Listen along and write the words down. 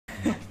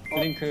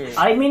드링크.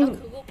 I mean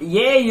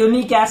ये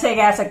unique कैसे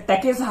कह सकता है,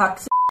 किस हक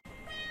से?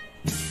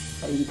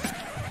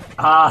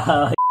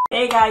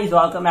 Hey guys,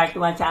 welcome back to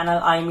my channel.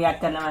 I'm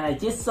react करने वाला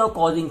jisoo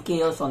causing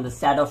chaos on the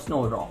set of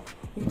snowdrop.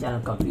 ये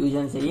चैनल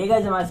कंफ्यूजन से ये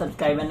गाइस हमारे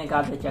सब्सक्राइबर ने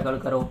कहा था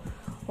चेकआउट करो.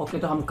 ओके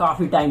तो हम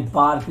काफी टाइम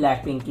बाद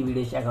ब्लैक पिंक की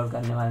वीडियो चेकआउट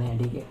करने वाले हैं.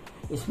 ठीक है,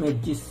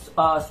 इसमें जिस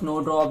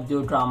स्नोड्रॉप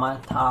जो ड्रामा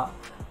था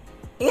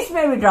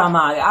इसमें भी ड्रामा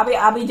आ गया.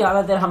 अभी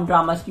ज्यादातर हम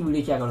ड्रामास की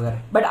वीडियो चेकआउट कर रहे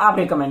हैं, बट आप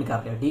रिकमेंड कर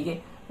रहे हो. ठीक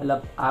है,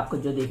 मतलब आपको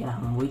जो देखे ना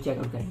हम वही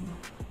चेकआउट करेंगे.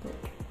 तो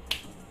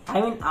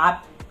आई मीन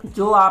आप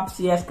जो आप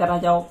सीएस करना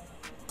चाहो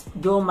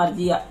जो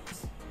मर्जी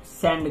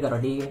सेंड करो.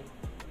 ठीक है,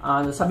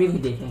 तो सभी को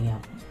देखेंगे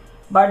हम,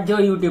 बट जो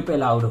यूट्यूब पे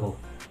अलाउड हो.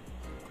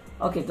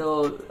 ओके तो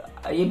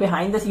ये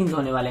बिहाइंड द सीन्स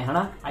होने वाले हैं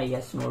ना आई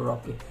गेस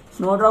स्नोड्रॉप के.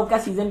 स्नोड्रॉप का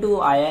सीजन 2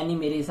 आया नहीं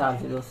मेरे हिसाब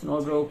से. तो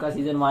स्नोड्रॉप का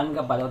सीजन 1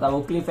 का पता था,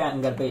 वो क्लिफ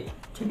हैंगर पे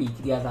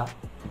छींच गया था,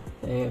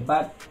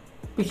 बट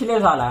पिछले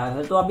साल आया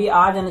था. तो अभी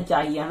आ जाना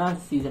चाहिए ना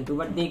सीजन 2,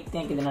 बट देखते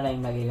हैं कितना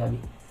टाइम लगेगा अभी.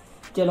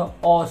 चलो,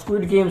 और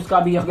स्क्विड गेम्स का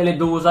भी अगले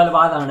 2 साल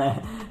बाद आना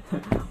है.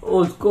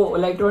 उसको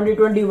लाइक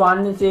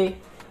 2021 से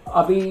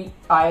अभी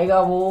आएगा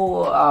वो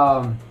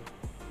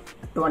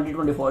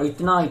 2024.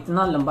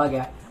 इतना लंबा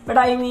गया. बट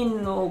आई मीन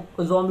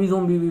ज़ॉम्बी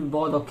भी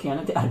बहुत औखे हैं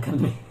ना तैयार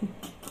करने.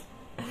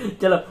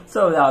 चलो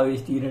so without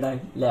wasting time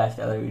let's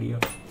start the video.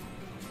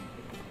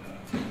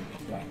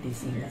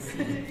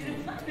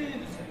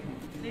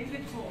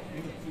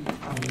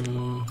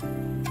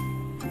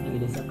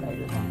 English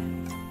subtitles on.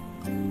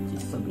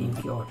 Just so being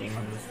chaotic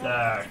on the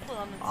set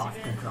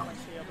after drama.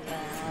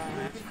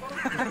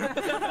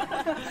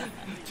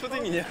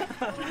 초딩이냐?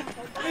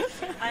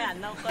 아예 안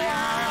나올 거야.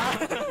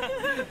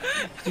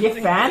 ये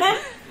फैन है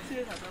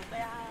집에 가서 올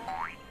거야.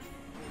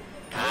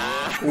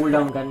 कूल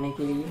डाउन करने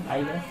के लिए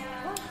आई गेस.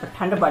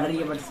 ठंड पड़ रही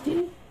है बट स्टिल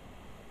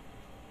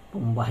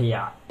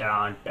भैया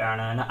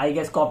आई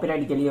गेस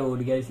कॉपीराइट के लिए उठ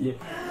गया इसलिए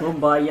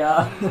भैया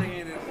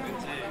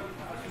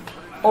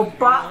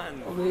ओप्पा.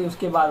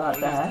 उसके बाद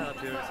आता है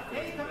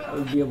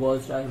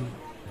बहुत टाइम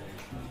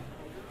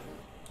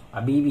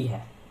अभी भी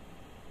है.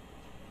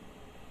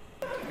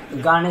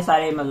 गाने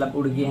सारे मतलब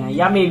उड़ गए हैं,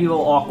 या मे बी वो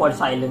ऑकवर्ड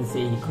साइलेंस से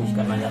ही खुश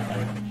करना चाहता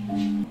है.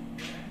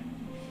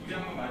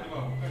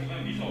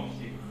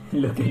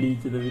 Look at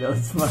each other without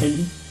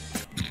smiling.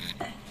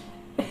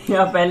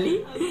 या पहली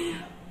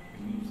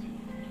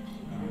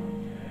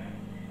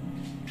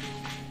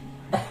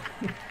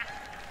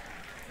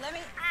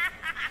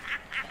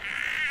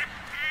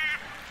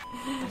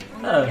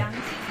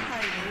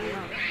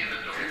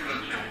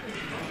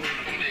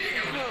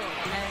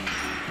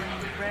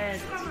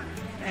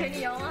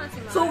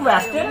सो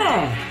वेस्टर्न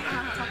है.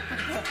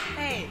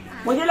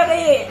 मुझे लगा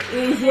ये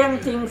एशियन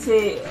थिंग से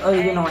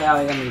ओरिजिन होया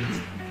होगा मे बी.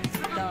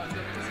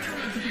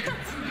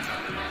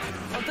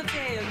 어떻게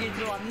여기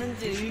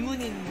들어왔는지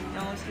의문인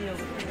영어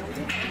실력으로.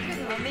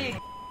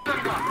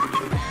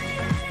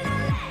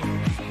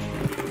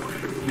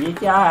 ये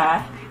क्या है?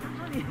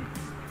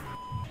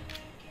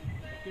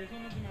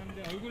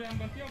 얼굴에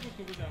한번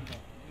띄워보고 보자 한번.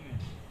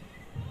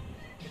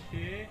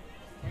 이렇게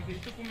그래서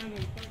이쪽 보면서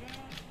있다가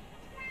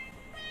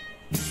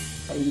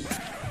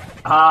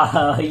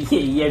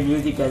ये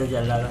म्यूजिक कैसे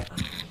चल रहा था.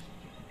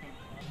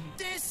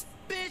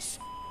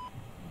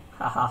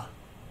 हाँ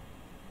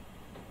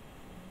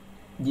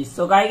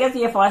जिसो का आएगा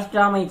ये फर्स्ट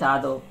ड्रामा ही था.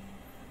 तो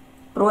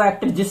pro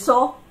actor जिसो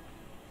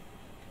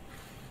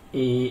A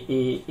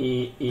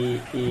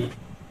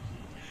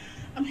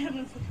I'm having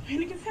a fucking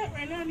panic attack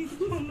right now. I need to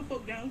calm the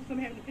fuck down because I'm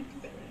having a panic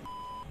attack right now.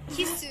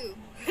 키스.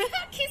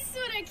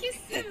 키스래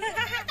키스.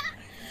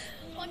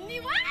 언니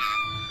와.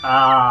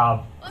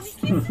 언니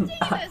키스쟁이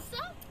됐어?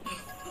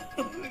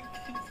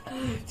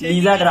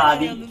 Lisa डरा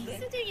दी.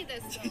 키스쟁이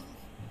됐어.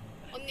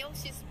 언니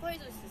혹시 스포해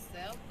줄 수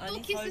있어요? 또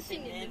아니,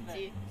 키스씬 절대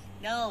있는지.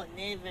 No,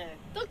 never.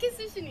 또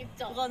키스씬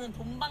있죠? 그거는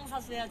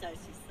본방사수 해야지 알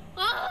수 있어.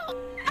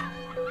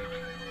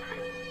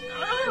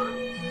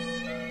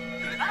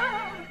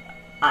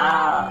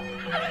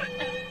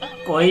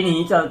 कोई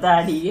नहीं चलता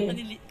है. ठीक है,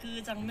 아니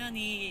그 장면이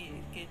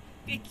이렇게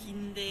꽤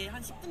긴데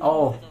한 10분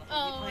어. 정도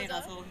되잖아. 방에 맞아.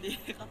 가서 근데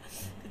얘가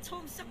그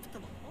처음 시작부터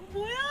막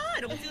뭐야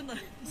이러고 뛰어나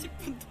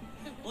 10분 동안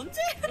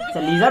언제? अच्छा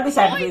लीजा भी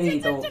सेट पे थी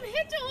तो 좀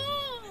해줘.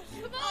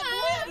 그만.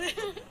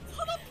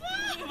 손 아파.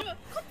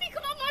 커피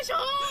그만 마셔.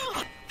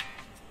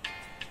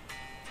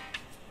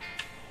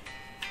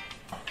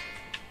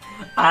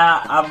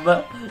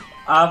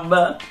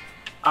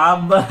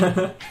 अब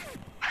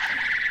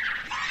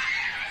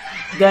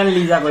then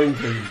लीजा going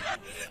crazy.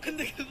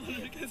 근데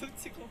그거를 계속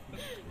찍어.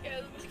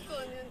 계속 찍고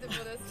언니한테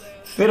보냈어요.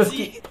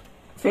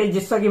 फिर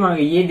जिसो की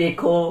मांगे ये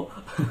देखो.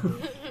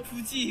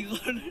 굳이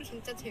이거를.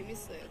 진짜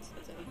재밌어요,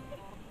 진짜.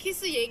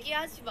 키스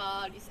얘기하지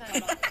마, 리사야.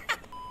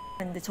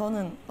 근데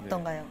저는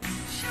어떤가요?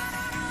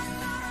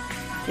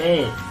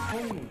 오케이.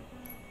 처음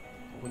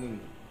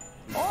보는.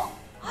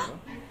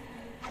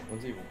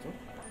 언제 입었죠?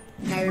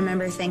 I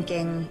remember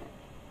thinking,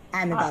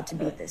 I'm about to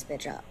beat this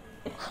bitch up.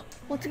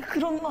 어떻게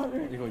그런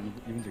말을? 이거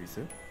입은 적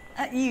있어요?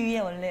 아, 이 위에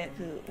원래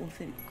그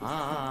옷을 입고.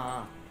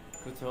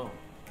 그렇죠.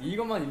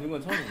 이것만 입는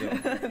건 처음이죠.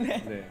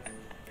 네. 네.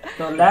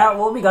 तो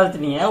वो भी गलत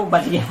नहीं है, वो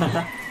बच गया.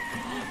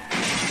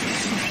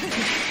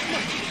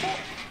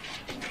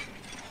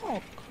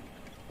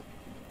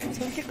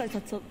 손길까지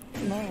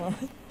다쳤구나.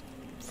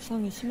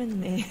 부상이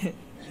심했네.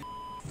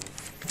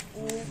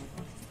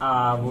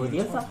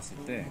 뭐였어? 봤을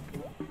때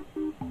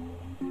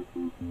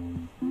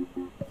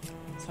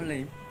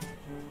설레임,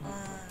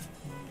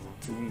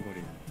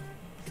 두근거림,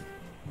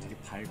 되게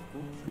밝고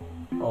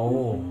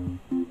오.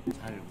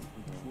 잘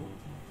웃고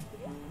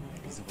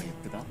미소가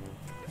예쁘다.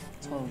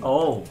 처음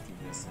오.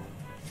 느낌이었어.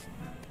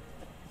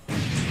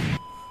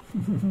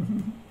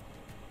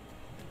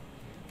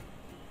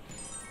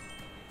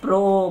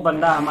 प्रो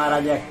बंदा हमारा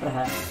जो एक्टर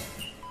है।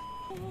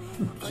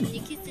 언니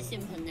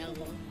키스씬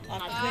봤냐고.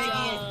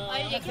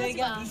 그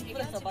얘기한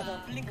 20분 했어.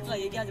 맞아. 블링크가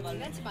얘기하지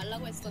말래. 하지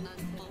말라고 했어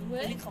나한테.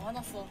 왜? 블링크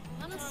화났어.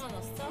 화났어.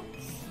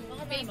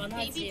 화날만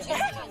하지.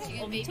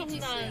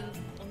 엄청난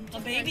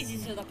베이비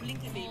지수야. 나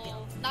블링크 베이비야.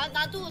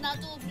 나도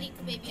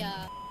블링크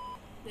베이비야.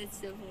 내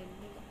진짜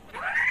보는데.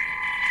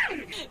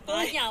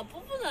 아니야.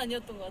 뽀뽀는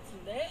아니었던 것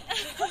같은데.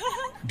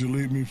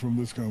 Delete me from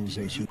this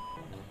conversation.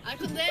 아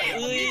근데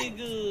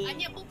으이그.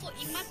 아니야 뽀뽀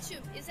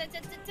입맞춤 이제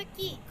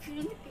특히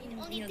그런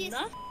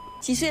느낌이었나?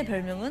 지수의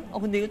별명은?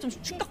 근데 이거 좀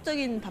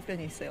충격적인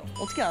답변이 있어요.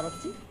 어떻게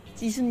알았지?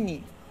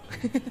 지수님.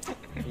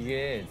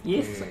 이게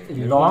Yes, 그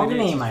long 멤버들이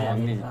name 지수 아니야,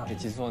 언니, 진짜. 그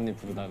지수 언니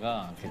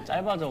부르다가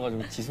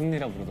짧아져가지고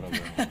지숙니라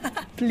부르더라고요.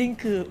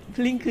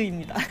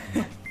 블링크입니다.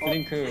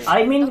 블링크.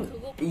 I mean,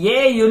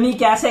 ये यूनी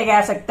कैसे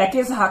कह सकता है,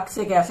 किस हक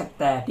से कह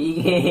सकता है, ठीक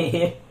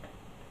है?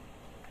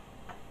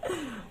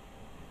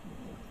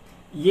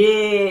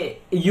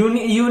 ये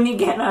यूनी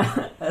कहना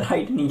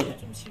राइट नहीं है।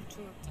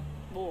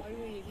 뭐?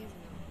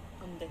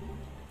 뭔데?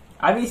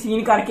 अभी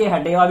सीन करके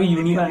हटेगा, अभी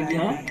यूनी बन गए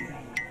हैं।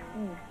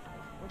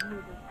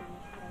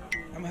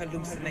 I'm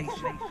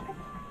hallucination.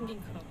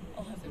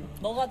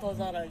 너가 더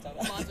잘 알잖아.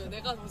 맞아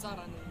내가 더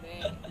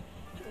잘하는데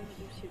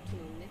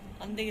질투났네.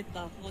 안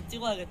되겠다. 그거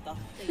찍어야겠다.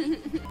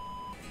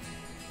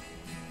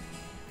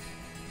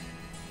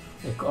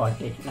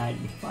 Recorded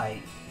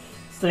 95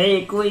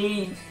 Slay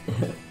Queen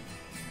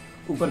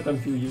ऊपर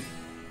कंफ्यूजन।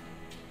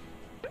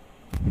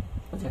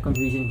 अच्छा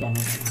कंफ्यूजन क्या नाम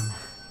है?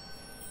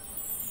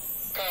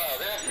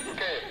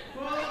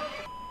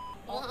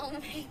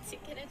 원웨이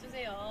치킨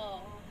해주세요.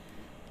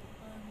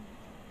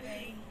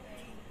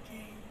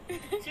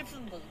 슬픈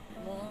거.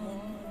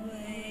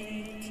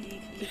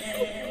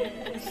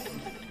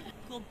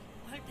 그거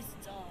할 때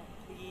진짜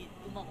거기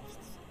음악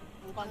없었어.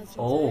 무반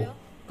ओ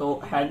तो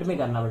हेड में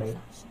करना पड़ेगा।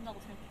 신나고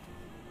생각해.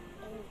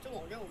 좀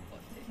어려울 것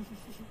같아.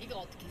 이거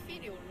어떻게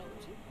필이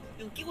올라오지?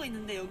 이거 끼고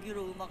있는데 여기로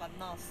음악 안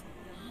나왔어.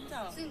 그냥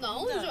혼자. 지금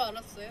나오는 줄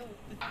알았어요.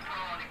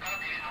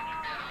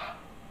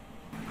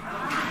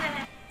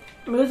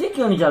 म्यूजिक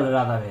क्यों नहीं चल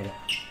रहा था मेरा?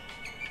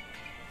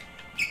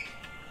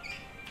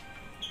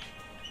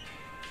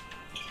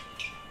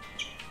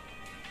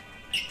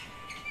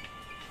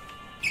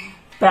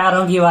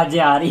 पैरों की आवाजें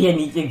आ रही है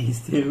नीचे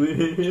घिसते हुए।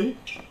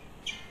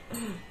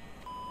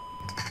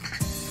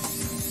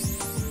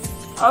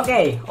 Okay,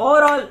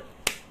 overall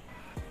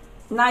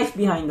nice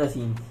behind the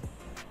scenes,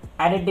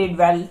 edited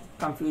well,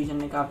 confusion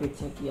ने काफी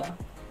अच्छा किया।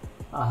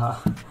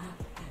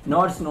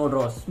 नॉट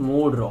स्नोड्रॉप,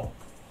 स्मोड्रॉप,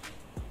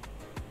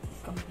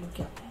 इसका मतलब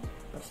क्या है?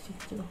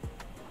 चलो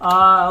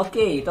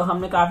ओके, तो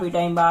हमने काफी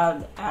टाइम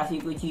बाद ऐसी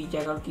कोई चीज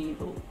चेकआउट की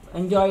तो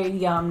एंजॉय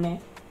किया हमने।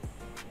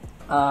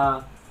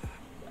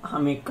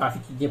 हमें काफी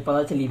चीजें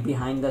पता चली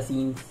बिहाइंड द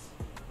सीन्स।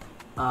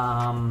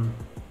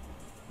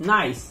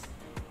 नाइस,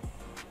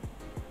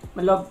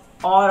 मतलब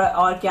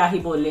और क्या ही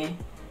बोले।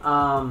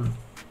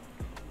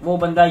 वो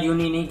बंदा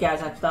यूनी नहीं कह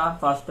सकता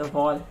first of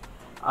all,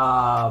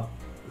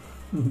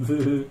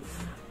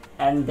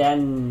 and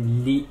then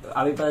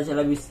अभी पता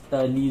चला भी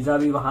लीजा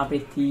भी वहां पे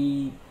थी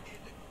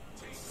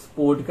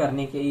सपोर्ट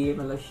करने के लिए,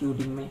 मतलब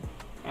शूटिंग में।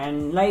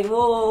 एंड लाइक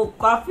वो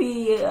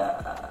काफी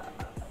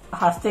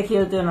हंसते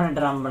खेलते उन्होंने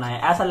ड्रामा बनाया,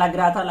 ऐसा लग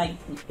रहा था लाइक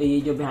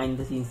ये जो बिहाइंड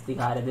द सीन्स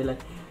दिखा रहे थे लाइक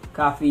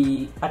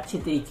काफी अच्छे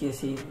तरीके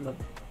से मतलब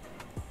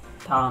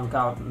था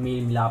उनका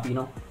मेल मिलाप, you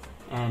know.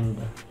 And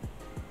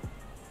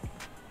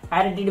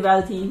edited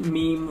well थी,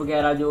 मीम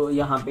वगैरह जो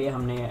यहाँ पे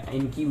हमने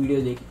इनकी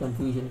वीडियो देखी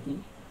कंफ्यूजन की,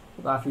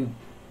 तो काफी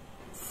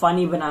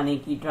फनी बनाने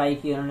की ट्राई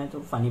की उन्होंने, तो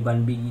फनी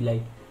बन भी गई,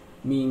 लाइक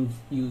मीम्स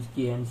यूज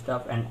किए एंड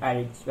स्टफ, एंड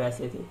एडिट्स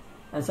वैसे थे,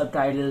 एंड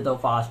सबटाइटल तो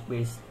फास्ट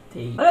पेस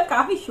थे, मतलब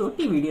काफी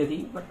छोटी वीडियो थी,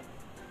 बट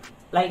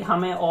लाइक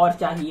हमें और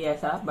चाहिए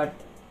ऐसा, बट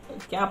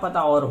क्या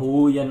पता और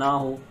हो या ना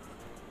हो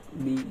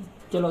भी,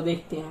 चलो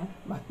देखते हैं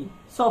बाकी।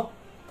 So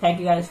thank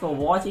you guys for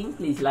watching,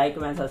 please like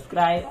comment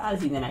subscribe, I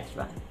see the next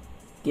one,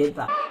 get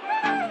back.